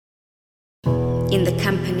in the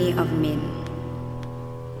company of men.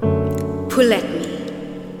 Pull at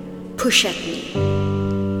me, push at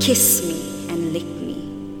me, kiss me and lick me,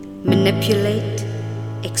 manipulate,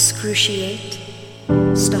 excruciate,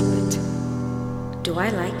 stop it. Do I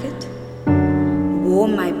like it?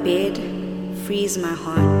 Warm my bed, freeze my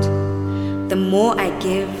heart. The more I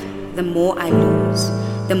give, the more I lose.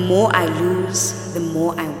 The more I lose, the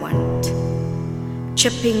more I want.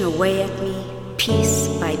 Chipping away at me, piece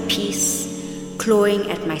by piece, clawing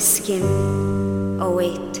at my skin. Oh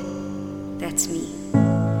wait, that's me.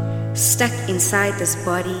 Stuck inside this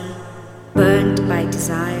body, burned by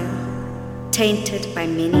desire, tainted by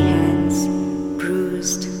many hands,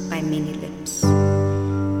 bruised by many lips.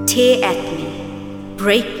 Tear at me,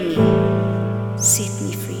 break me, set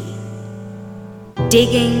me free.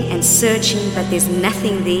 Digging and searching, but there's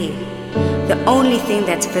nothing there. The only thing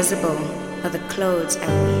that's visible are the clothes I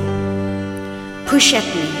wear. Push at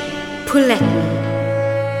me, pull at me,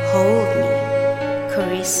 hold me,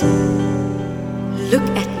 caress me. Look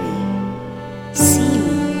at me, see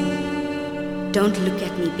me. Don't look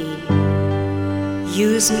at me, baby.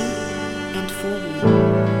 Use me and fool me.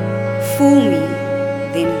 Fool me,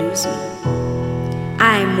 then lose me.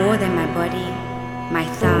 I am more than my body, my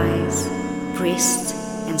thighs, breasts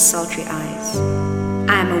and sultry eyes.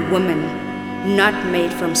 I am a woman, not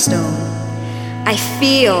made from stone. I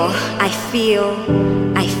feel, I feel,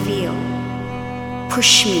 I feel.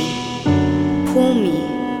 Push me, pull me,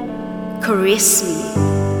 caress me,